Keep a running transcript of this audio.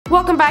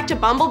Welcome back to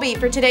BumbleBee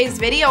for today's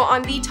video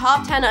on the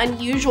top 10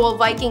 unusual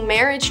Viking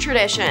marriage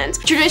traditions.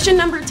 Tradition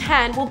number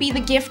 10 will be the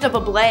gift of a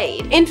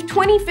blade. In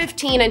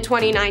 2015 and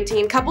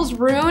 2019, couples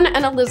Rune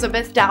and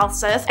Elizabeth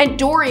Dalseth and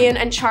Dorian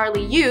and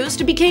Charlie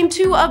Used became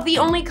two of the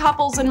only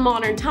couples in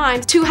modern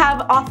times to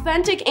have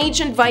authentic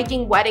ancient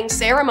Viking wedding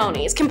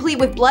ceremonies, complete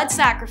with blood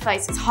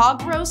sacrifices,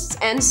 hog roasts,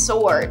 and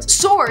swords.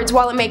 Swords,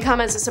 while it may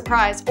come as a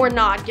surprise, or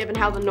not given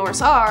how the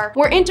Norse are,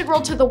 were integral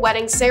to the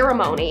wedding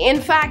ceremony. In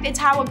fact, it's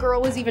how a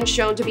girl was even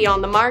shown to be on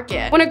the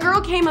market. When a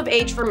girl came of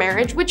age for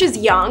marriage, which is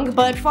young,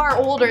 but far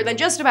older than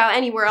just about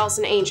anywhere else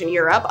in ancient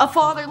Europe, a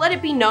father let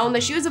it be known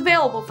that she was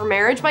available for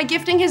marriage by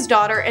gifting his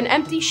daughter an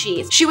empty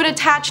sheath she would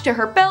attach to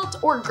her belt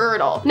or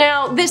girdle.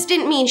 Now, this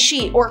didn't mean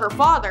she or her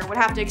father would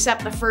have to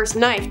accept the first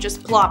knife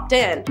just plopped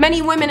in.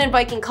 Many women in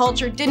Viking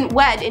culture didn't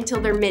wed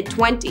until their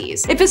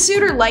mid-20s. If a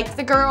suitor liked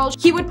the girl,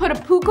 he would put a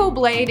puukko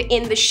blade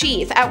in the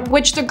sheath, at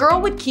which the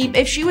girl would keep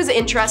if she was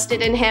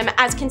interested in him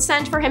as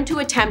consent for him to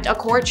attempt a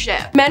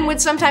courtship. Men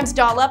would sometimes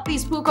doll up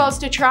these puukkos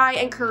to try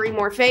and curry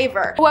more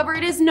favor. However,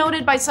 it is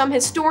noted by some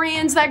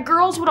historians that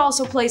girls would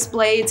also place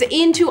blades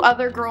into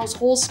other girls'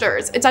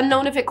 holsters. It's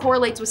unknown if it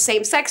correlates with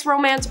same-sex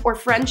romance or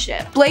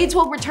friendship. Blades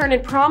will return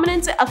in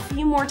prominence a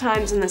few more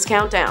times in this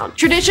countdown.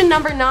 Tradition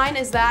number 9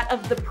 is that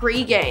of the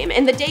pre-game.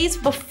 In the days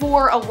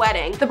before a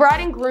wedding, the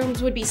bride and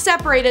grooms would be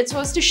separated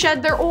so as to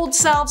shed their old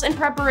selves in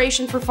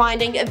preparation for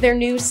finding their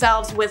new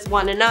selves with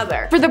one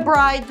another. For the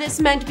bride, this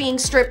meant being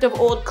stripped of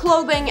old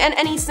clothing and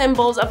any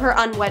symbols of her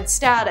unwed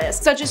status,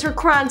 such as her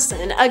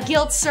kransen, a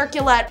gilt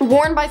circlet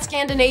worn by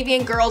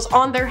Scandinavian girls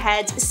on their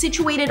heads,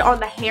 situated on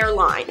the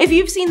hairline. If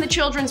you've seen the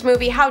children's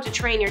movie How to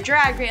Train Your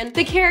Dragon,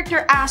 the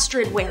character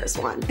Astrid wears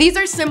one. These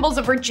are symbols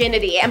of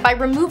virginity, and by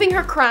removing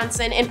her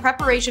kransen in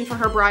preparation for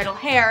her bridal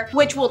hair,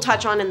 which we'll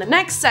touch on in the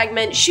next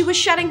segment, she was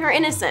shedding her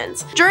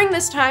innocence. During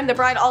this time, the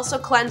bride also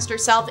cleansed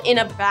herself in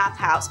a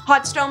bathhouse.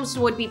 Hot stones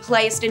would be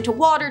placed into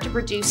water to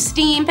produce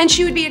steam, and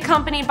she would be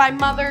accompanied by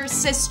mother,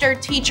 sister,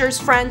 teachers,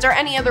 friends, or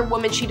any other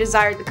woman she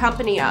desired the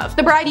company of.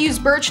 The bride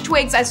used birch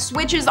twigs as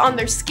switches on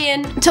their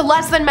skin to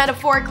less than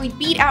metaphorically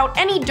beat out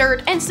any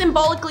dirt and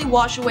symbolically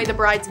wash away the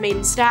bride's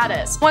maiden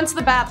status. Once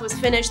the bath was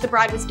finished, the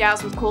bride was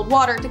doused with cold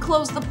water to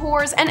close the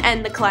pores and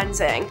end the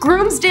cleansing.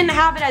 Grooms didn't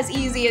have it as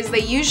easy as they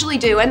usually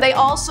do, and they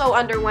also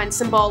underwent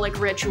symbolic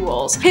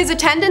rituals. His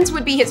attendants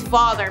would be his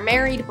father,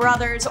 married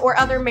brothers, or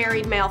other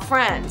married male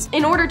friends.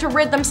 In order to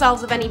rid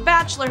themselves of any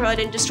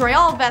bachelorhood and destroy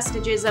all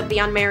vestiges of the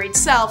unmarried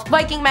self,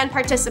 Viking men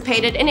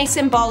participated in a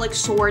symbolic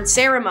sword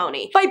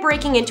ceremony by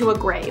breaking into a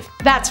grave.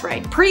 That's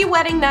right,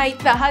 pre-wedding night,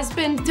 the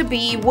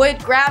husband-to-be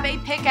would grab a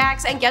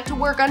pickaxe and get to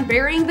work on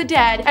burying the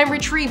dead and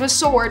retrieve a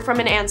sword from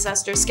an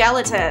ancestor's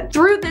skeleton.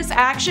 Through this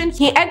action,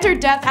 he entered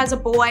death as a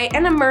boy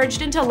and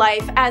emerged into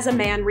life as a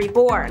man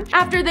reborn.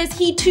 After this,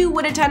 he too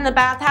would attend the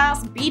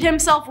bathhouse, beat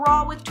himself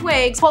raw with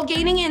twigs, while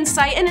gaining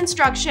insight and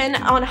instruction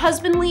on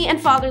husbandly and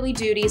fatherly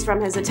duties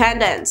from his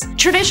attendants.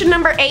 Tradition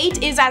number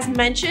 8 is, as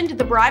mentioned,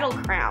 the bridal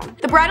crown.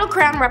 The bridal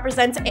crown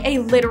represents a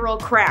literal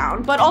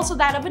crown, but also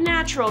that of a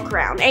natural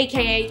crown,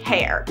 aka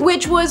hair,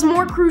 which was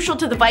more crucial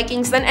to the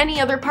Vikings than any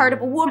other part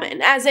of a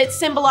woman, as it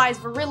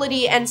symbolized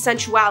virility and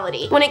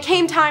sensuality. When it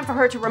came time for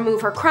her to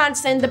remove her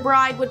kransen, the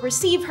bride would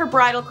receive her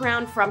bridal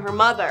crown from her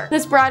mother.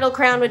 This bridal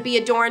crown would be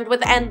adorned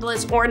with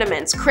endless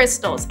ornaments,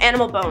 crystals,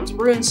 animal bones,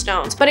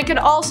 runestones, but it could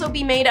also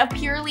be made of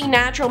purely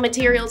natural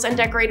materials and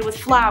decorated with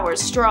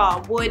flowers,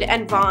 straw, wood,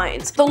 and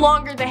vines. The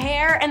longer the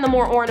hair and the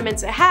more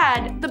ornaments it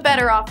had, the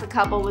better off the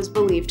couple was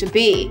believed to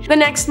be. The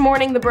next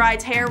morning, the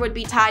bride's hair would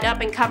be tied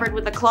up and covered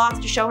with a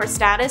cloth to show her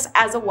status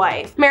as a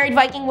wife. Married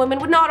Viking women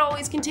would not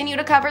always continue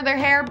to cover their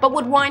hair, but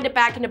would wind it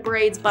back into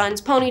braids,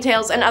 buns,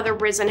 ponytails, and other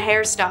risen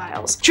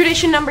hairstyles.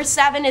 Tradition number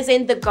 7 is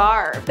in the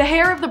garb. The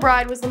hair of the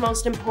bride was the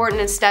most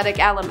important aesthetic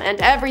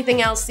element.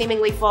 Everything else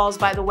seemingly falls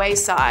by the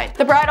wayside.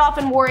 The bride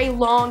often wore a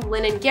long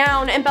linen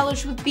gown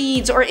embellished with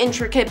beads or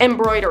intricate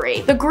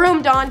embroidery. The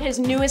groom donned his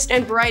newest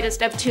and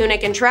brightest of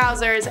tunic and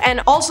trousers,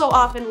 and also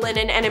often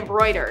linen and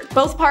embroidered.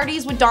 Both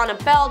parties would don a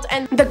belt,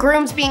 and the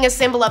groom's being a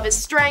symbol of his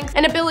strength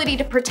and ability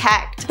to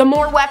protect. The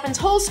more weapons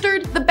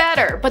holstered, the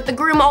better, but the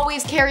groom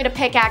always carried a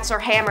pickaxe or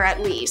hammer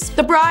at least.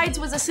 The bride's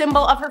was a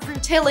symbol of her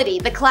fertility,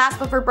 the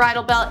clasp of her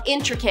bridal belt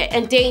intricate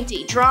and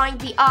dainty, drawing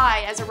the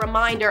eye as a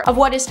reminder of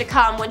what is to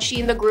come when she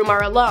and the groom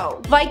are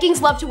alone.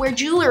 Vikings loved to wear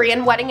jewelry,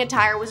 and wedding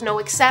attire was no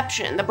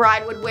exception. The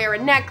bride would wear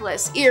a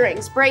necklace,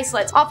 earrings,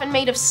 bracelets, often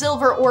made of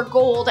silver or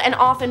gold, and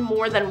often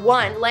more than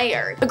one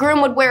layered. The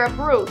groom would wear a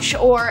brooch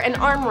or an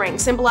arm ring,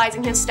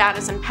 symbolizing his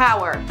status and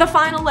power. The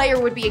final layer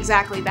would be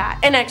exactly that,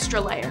 an extra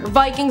layer.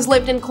 Vikings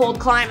lived in cold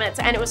climates,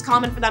 and it was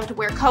common for them to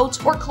wear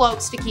coats or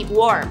cloaks to keep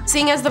warm.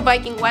 Seeing as the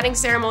Viking wedding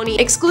ceremony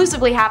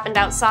exclusively happened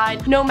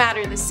outside, no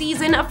matter the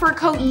season, a fur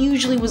coat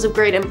usually was of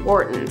great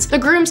importance. The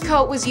groom's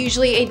coat was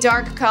usually a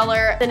dark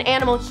color, an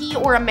animal he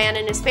or a man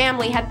in his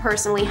family had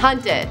personally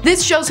hunted.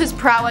 This shows his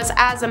prowess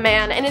as a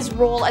man and his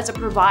role as a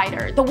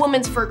provider. The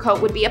woman's fur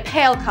coat would be a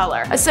pale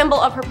color, a symbol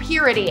of her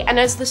purity and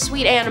as the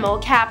sweet animal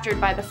captured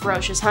by the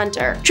ferocious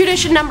hunter.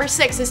 Tradition number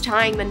 6 is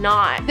tying the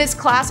knot. This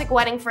classic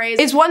wedding phrase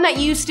is one that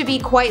used to be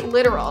quite quite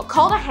literal.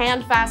 Called a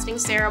hand-fasting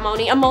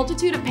ceremony, a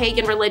multitude of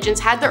pagan religions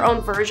had their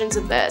own versions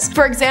of this.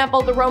 For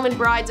example, the Roman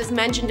brides, as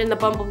mentioned in the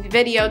BumbleBee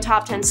video,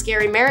 Top 10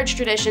 Scary Marriage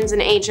Traditions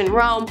in Ancient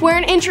Rome, wear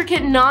an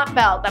intricate knot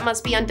belt that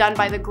must be undone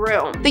by the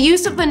groom. The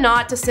use of the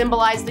knot to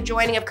symbolize the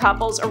joining of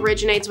couples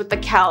originates with the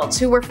Celts,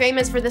 who were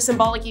famous for the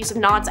symbolic use of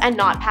knots and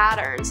knot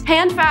patterns.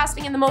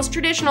 Hand-fasting in the most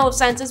traditional of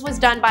senses was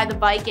done by the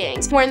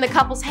Vikings, wherein the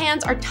couple's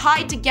hands are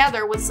tied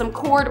together with some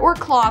cord or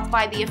cloth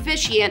by the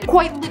officiant,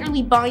 quite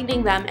literally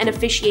binding them and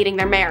officiating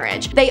their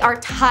marriage. They are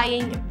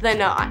tying the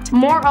knot.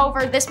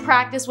 Moreover, this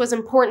practice was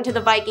important to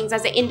the Vikings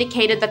as it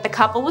indicated that the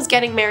couple was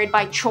getting married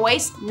by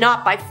choice,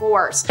 not by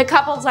force. The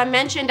couples I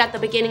mentioned at the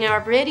beginning of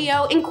our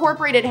video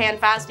incorporated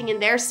hand-fasting in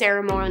their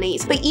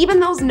ceremonies, but even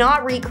those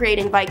not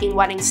recreating Viking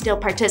weddings still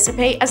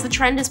participate, as the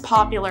trend is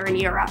popular in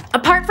Europe.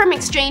 Apart from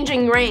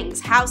exchanging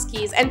rings, house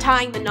keys, and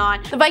tying the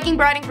knot, the Viking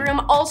bride and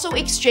groom also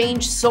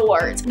exchanged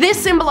swords.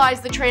 This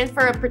symbolized the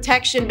transfer of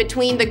protection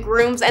between the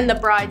groom's and the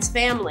bride's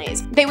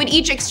families. They would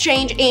each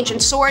exchange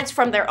ancient swords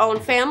from their own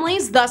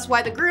families, thus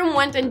why the groom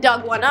went and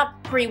dug one up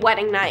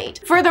pre-wedding night.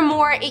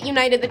 Furthermore, it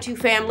united the two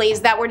families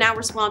that were now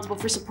responsible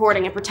for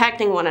supporting and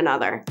protecting one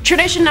another.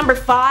 Tradition number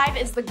 5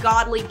 is the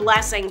godly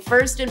blessing.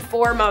 First and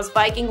foremost,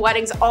 Viking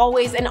weddings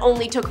always and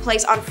only took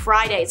place on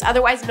Fridays,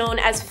 otherwise known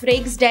as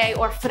Frigg's Day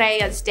or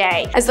Freya's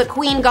Day, as the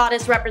queen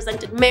goddess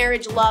represented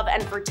marriage, love,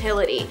 and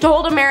fertility. To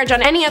hold a marriage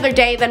on any other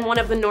day than one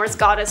of the Norse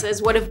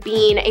goddesses would have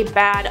been a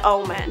bad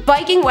omen.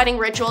 Viking wedding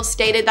rituals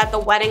stated that the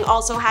wedding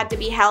also had to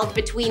be held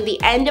between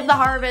the end of the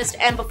harvest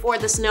and before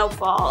the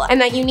snowfall, and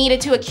that you needed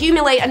to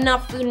accumulate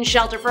enough food and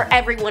shelter for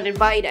everyone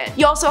invited.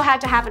 You also had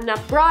to have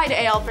enough bride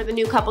ale for the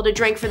new couple to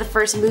drink for the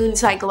first moon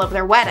cycle of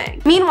their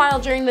wedding.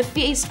 Meanwhile, during the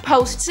feast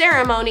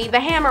post-ceremony, the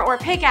hammer or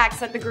pickaxe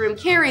that the groom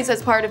carries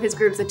as part of his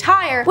groom's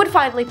attire would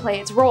finally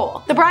play its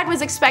role. The bride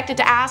was expected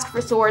to ask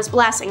for Thor's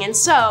blessing, and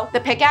so the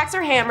pickaxe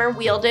or hammer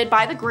wielded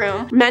by the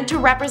groom, meant to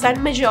represent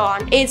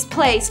Majon, is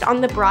placed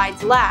on the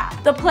bride's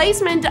lap. The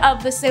placement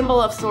of the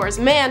symbol of Thor's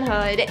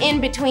manhood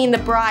in between the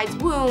bride's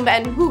womb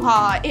and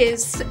hoo-ha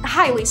is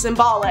highly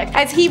symbolic,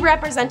 as he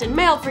represented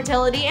male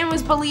fertility and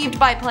was believed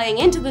by playing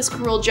into this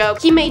cruel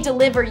joke he may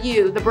deliver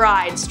you, the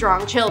bride,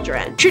 strong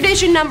children.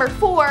 Tradition number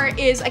 4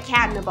 is a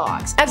cat in a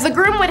box. As the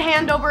groom would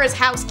hand over his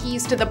house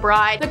keys to the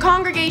bride, the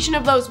congregation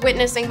of those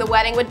witnessing the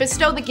wedding would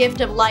bestow the gift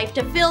of life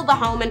to fill the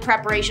home in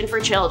preparation for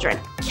children.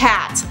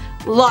 Cats.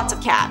 Lots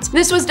of cats.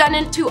 This was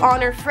done to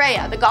honor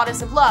Freya, the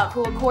goddess of love,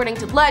 who, according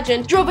to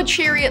legend, drove a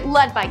chariot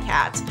led by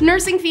cats.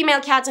 Nursing female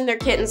cats and their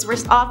kittens were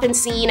often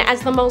seen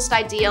as the most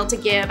ideal to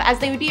give, as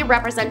they would be a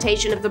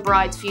representation of the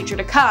bride's future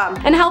to come,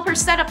 and help her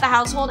set up the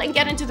household and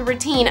get into the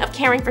routine of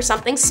caring for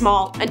something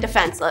small and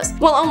defenseless.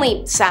 Well,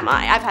 only semi.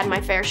 I've had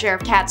my fair share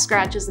of cat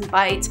scratches and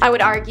bites. I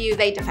would argue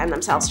they defend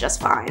themselves just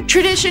fine.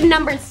 Tradition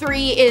number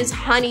 3 is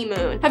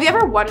honeymoon. Have you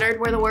ever wondered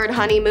where the word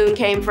honeymoon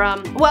came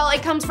from? Well,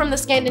 it comes from the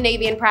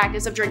Scandinavian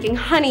practice of drinking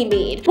honey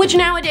mead, which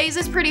nowadays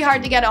is pretty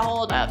hard to get a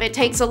hold of. It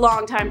takes a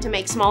long time to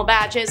make small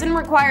batches and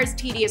requires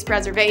tedious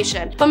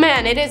preservation. But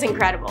man, it is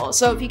incredible,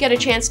 so if you get a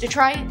chance to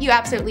try it, you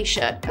absolutely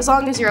should, as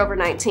long as you're over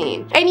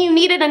 19. And you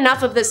needed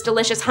enough of this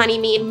delicious honey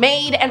mead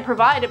made and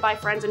provided by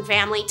friends and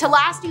family to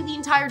last you the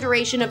entire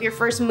duration of your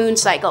first moon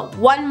cycle,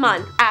 1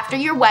 month after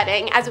your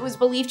wedding, as it was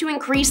believed to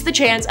increase the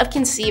chance of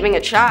conceiving a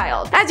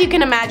child. As you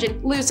can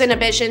imagine, loose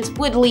inhibitions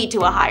would lead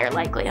to a higher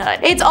likelihood.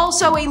 It's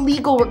also a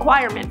legal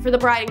requirement for the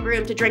bride and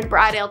groom to drink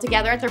bride ale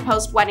together at their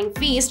post-wedding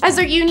feast, as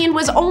their union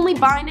was only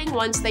binding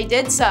once they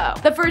did so.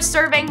 The first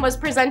serving was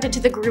presented to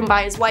the groom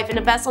by his wife in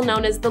a vessel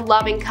known as the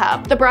loving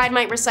cup. The bride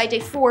might recite a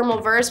formal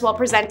verse while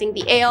presenting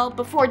the ale.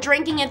 Before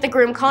drinking it, the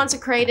groom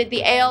consecrated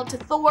the ale to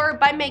Thor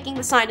by making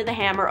the sign of the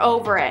hammer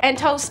over it, and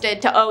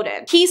toasted to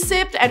Odin. He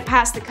sipped and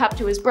passed the cup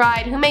to his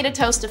bride, who made a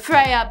toast to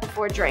Freya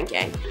before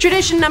drinking.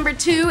 Tradition number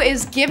 2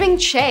 is giving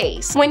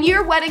chase. When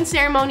your wedding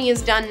ceremony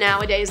is done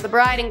nowadays, the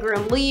bride and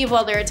groom leave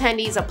while their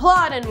attendees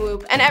applaud and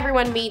whoop, and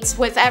everyone meets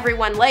with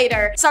everyone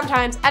later,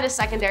 sometimes at a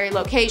secondary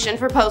location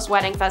for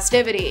post-wedding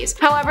festivities.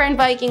 However, in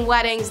Viking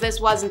weddings, this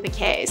wasn't the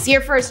case.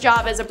 Your first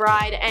job as a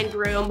bride and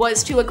groom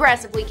was to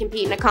aggressively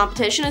compete in a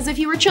competition as if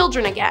you were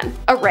children again.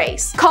 A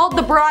race. Called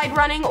the bride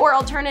running, or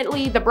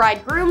alternately the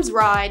bridegroom's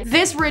ride,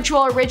 this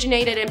ritual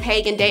originated in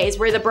pagan days,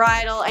 where the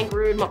bridal and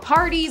groom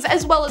parties,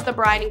 as well as the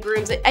bride and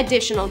groom's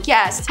additional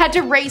guests, had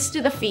to race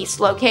to the feast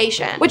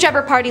location.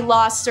 Whichever party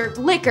lost served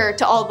liquor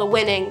to all the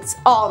winnings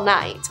all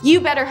night.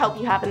 You better hope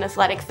you have an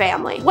athletic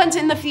family. Once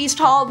in the feast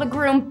hall, the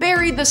groom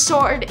buried the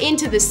sword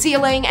into the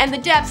ceiling, and the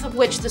depth of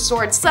which the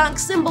sword sunk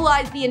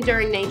symbolized the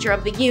enduring nature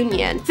of the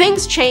union.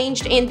 Things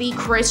changed in the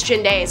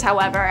Christian days,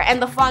 however,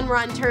 and the fun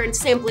run turned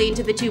simply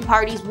into the two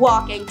parties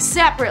walking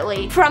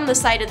separately from the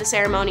site of the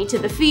ceremony to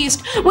the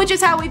feast, which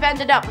is how we've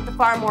ended up with the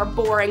far more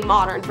boring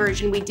modern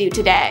version we do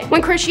today.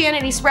 When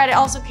Christianity spread, it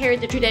also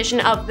carried the tradition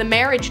of the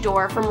marriage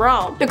door from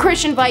Rome. The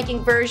Christian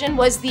Viking version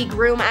was the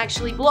groom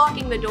actually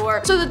blocking the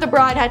door so that the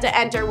bride had to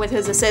enter with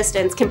his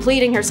assistance,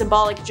 completing her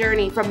symbolic journey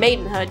journey from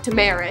maidenhood to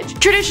marriage.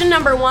 Tradition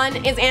number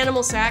 1 is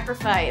animal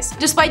sacrifice.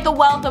 Despite the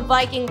wealth of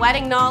Viking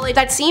wedding knowledge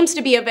that seems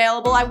to be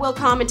available, I will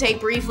commentate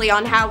briefly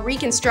on how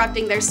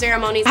reconstructing their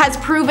ceremonies has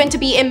proven to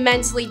be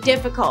immensely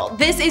difficult.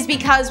 This is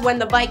because when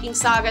the Viking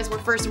sagas were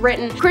first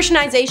written,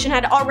 Christianization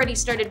had already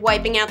started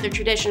wiping out their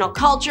traditional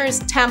cultures,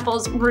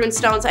 temples,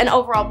 runestones, and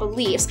overall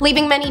beliefs,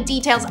 leaving many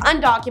details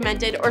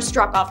undocumented or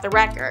struck off the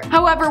record.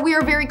 However, we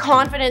are very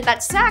confident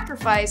that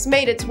sacrifice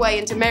made its way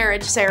into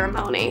marriage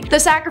ceremony. The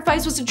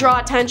sacrifice was to draw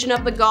attention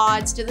of the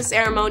gods to the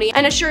ceremony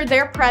and assure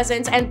their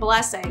presence and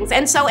blessings,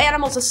 and so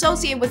animals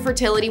associated with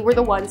fertility were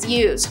the ones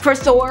used. For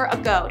Thor, a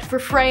goat, for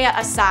Freya,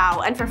 a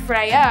sow, and for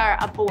Freyr,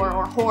 a boar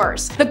or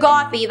horse. The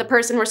Gothi, the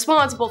person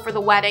responsible for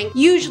the wedding,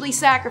 usually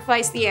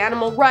sacrificed the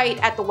animal right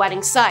at the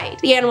wedding site.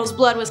 The animal's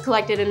blood was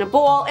collected in a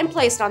bowl and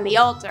placed on the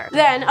altar.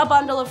 Then, a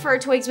bundle of fir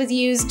twigs was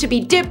used to be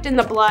dipped in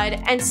the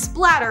blood and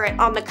splatter it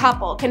on the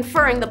couple,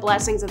 conferring the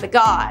blessings of the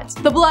gods.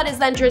 The blood is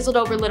then drizzled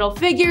over little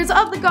figures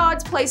of the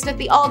gods placed at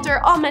the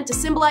altar, all meant to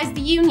symbolize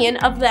the union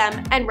of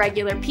them and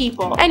regular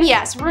people. And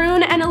yes,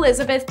 Rune and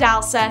Elizabeth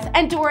Dalseth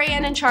and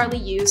Dorian and Charlie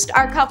Eust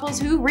are couples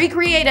who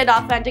recreated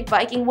authentic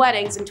Viking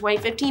weddings in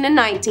 2015 and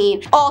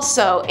 19,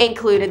 also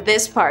included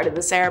this part of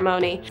the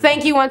ceremony.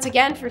 Thank you once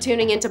again for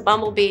tuning into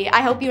BumbleBee.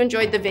 I hope you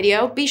enjoyed the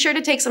video. Be sure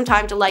to take some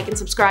time to like and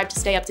subscribe to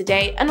stay up to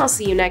date, and I'll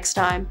see you next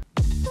time.